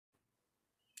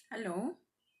Hello,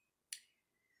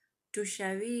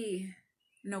 tushavi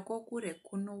nokokure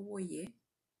kuno woye,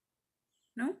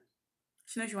 no?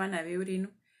 Shino shwana veurino.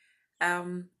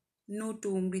 No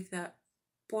tuungritha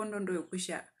pondo ndo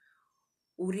yokusha.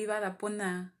 Uriva la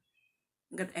pona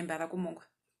ngat embara kumongwa.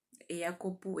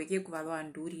 Yakopu eke kuvalo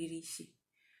anduririshi.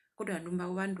 Kodo andumba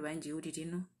uvandu vanje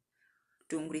uririno.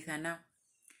 Tuungritha na.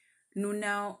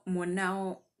 Nunao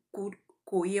monao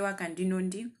kuyewa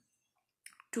kandinondi.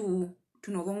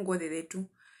 Tunovongo vetu.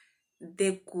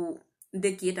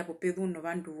 Dekieta popedu no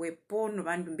vandu wepo no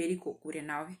vandu mberi kokure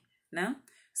nawe na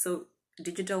so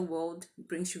digital world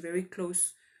brings you very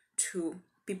close to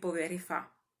people very far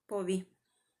povi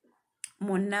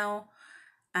monao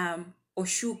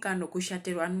oshuka no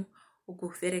kushaterwanu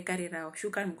okuferekarira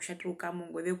oshuka no kushatruka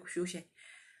mongo de kushushe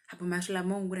hapo masla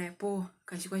mongura po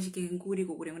kashikwa shikenguri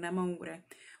kokure na mongura,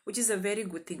 which is a very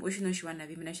good thing. Oshino shwana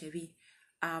vimina shavi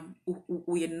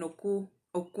uyenoku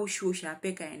okushusha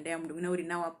peka enda mdu na uri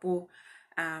nawapo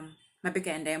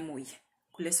mapeka enda muye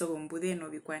kuleso mbude no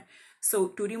bikwa so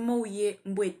turimo uye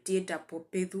mbwetieta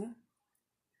popedu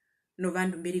no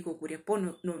vandu mberi kokure po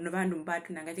no vandu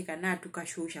mbatu nangatika na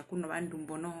tukashusha kuno vandu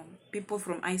mbono people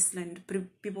from Iceland,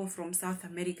 people from South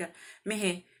America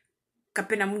mehe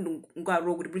kapena mundu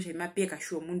ngaro kuribusha mapeka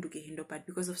shuo mundu kehendo, but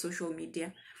because of social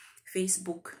media,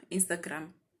 Facebook,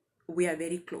 Instagram, we are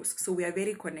very close, so we are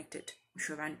very connected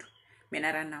ushavandu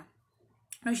menara now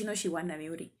no she wana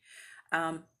meuri.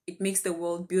 It makes the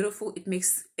world beautiful. It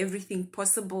makes everything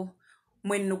possible.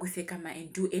 When no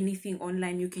and do anything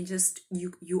online, you can just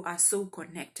you are so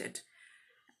connected.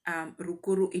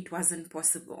 Rukuru, it wasn't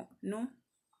possible. No.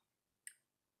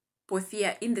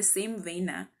 Pothia, in the same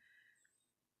vein,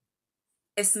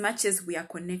 as much as we are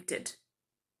connected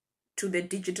to the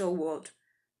digital world,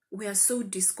 we are so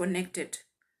disconnected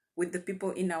with the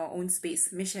people in our own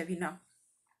space. Meshavina.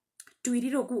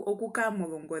 Tuiriroku okuka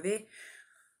molongode.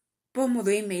 Pomo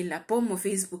do email pomo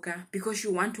Facebooka because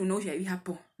you want to know shavi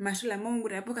hapo mashila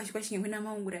mongura poka shikwashi ngwena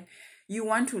mongura, you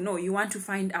want to know, you want to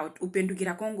find out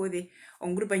upendukira kongo de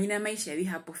ongrupa nyina maisha vi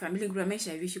hapo family group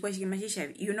maisha vi shikwashi maisha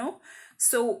vi, you know.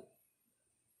 So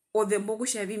o the mbogo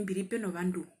shavi mbiripe no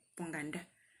vandu ponganda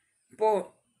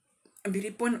po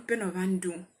mbiripo no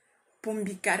vandu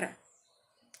pumbikara.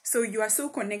 So you are so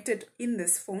connected in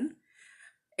this phone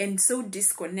and so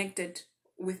disconnected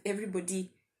with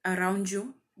everybody around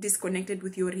you, disconnected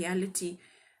with your reality,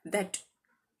 that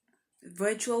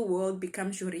virtual world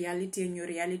becomes your reality and your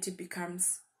reality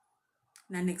becomes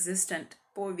non-existent.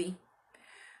 Povi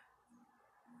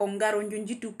ongaro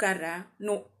njunjitu kara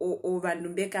no o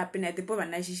vandumbeka apena tepo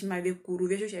vanashishima vekuru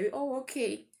vesho shavi, oh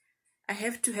okay, I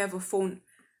have to have a phone.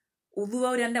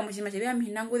 Udhuwa urianda mwashima shavi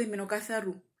aminango de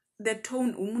minokatharu the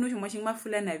tone umuno mwashima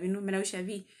fulana vinu mena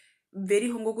shavi very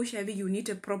hongo kushavi, you need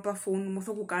a proper phone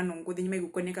mofoku kanongo then you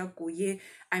koneka kuye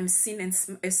I'm seen as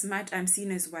smart, I'm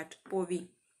seen as what povi.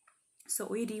 So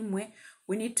we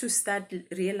need to start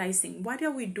realizing what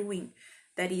are we doing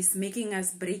that is making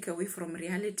us break away from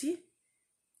reality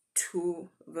to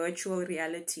virtual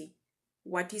reality.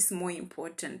 What is more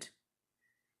important?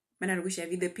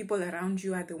 The people around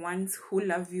you are the ones who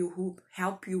love you, who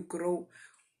help you grow,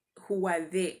 who are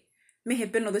there. May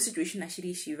happen other situation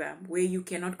ashiri shiva where you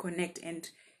cannot connect and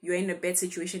you're in a bad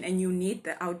situation and you need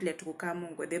the outlet to come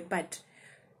on the but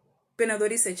penado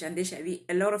research and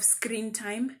a lot of screen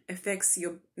time affects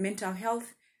your mental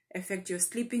health, affect your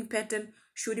sleeping pattern.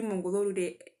 Shuri mongolo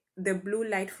the blue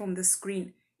light from the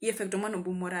screen effect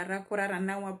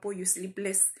you sleep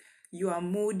less, you are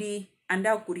moody, and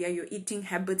your eating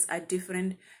habits are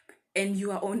different and you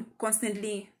are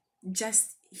constantly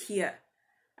just here.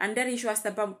 And that issue has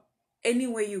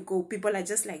anywhere you go, people are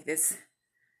just like this.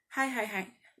 Hi.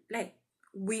 Like,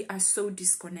 we are so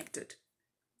disconnected.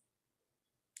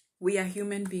 We are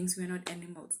human beings, we're not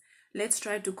animals. Let's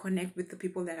try to connect with the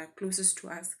people that are closest to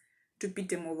us. To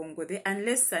pite molongo de.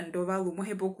 Unless Sandoval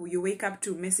Moheboku, you wake up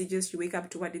to messages, you wake up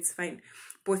to what, it's fine.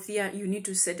 Pothia, you need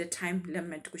to set a time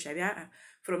limit.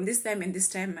 From this time and this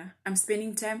time, I'm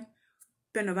spending time.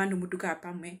 And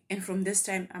from this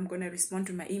time, I'm going to respond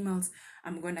to my emails.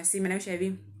 I'm going to see my.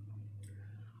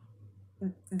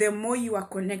 The more you are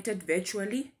connected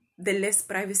virtually, the less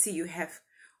privacy you have.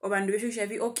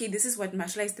 Okay, this is what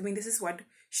Mashla is doing, this is what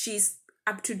she's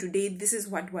up to today, this is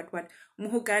what.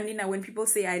 Muhukandina, when people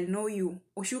say, I know you,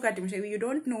 you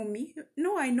don't know me.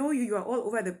 No, I know you, you are all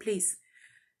over the place.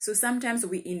 So sometimes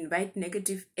we invite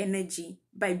negative energy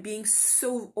by being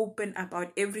so open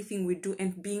about everything we do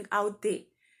and being out there.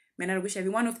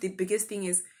 One of the biggest thing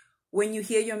is when you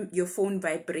hear your phone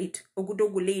vibrate, oh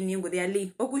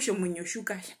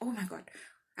my God,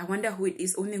 I wonder who it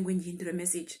is only when you enter a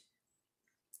message.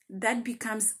 that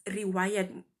becomes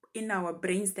rewired in our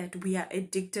brains that we are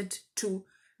addicted to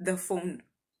the phone.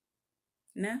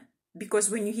 Nah? Because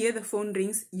when you hear the phone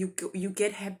rings, you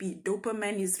get happy.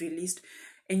 Dopamine is released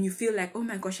and you feel like, oh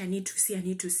my gosh, I need to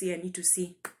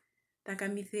see.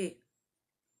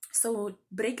 So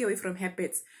break away from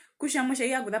habits. I'm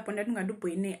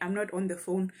not on the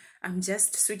phone. I'm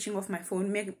just switching off my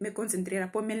phone. Me concentrate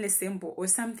or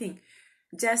something.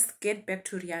 Just get back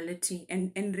to reality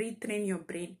and retrain your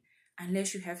brain,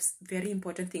 unless you have very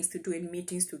important things to do and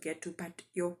meetings to get to. But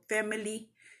your family,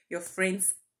 your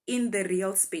friends in the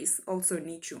real space also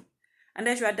need you. And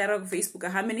as you are on Facebook,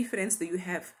 how many friends do you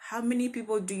have? How many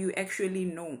people do you actually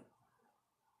know?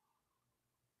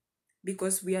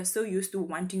 Because we are so used to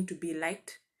wanting to be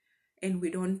liked, and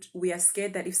we are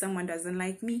scared that if someone doesn't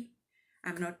like me,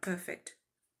 I'm not perfect.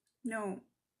 No.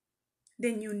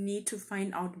 Then you need to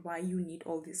find out why you need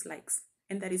all these likes.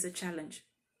 And that is a challenge.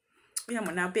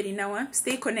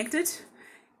 Stay connected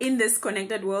in this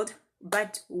connected world,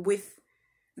 but with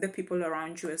the people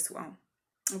around you as well.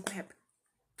 Okay.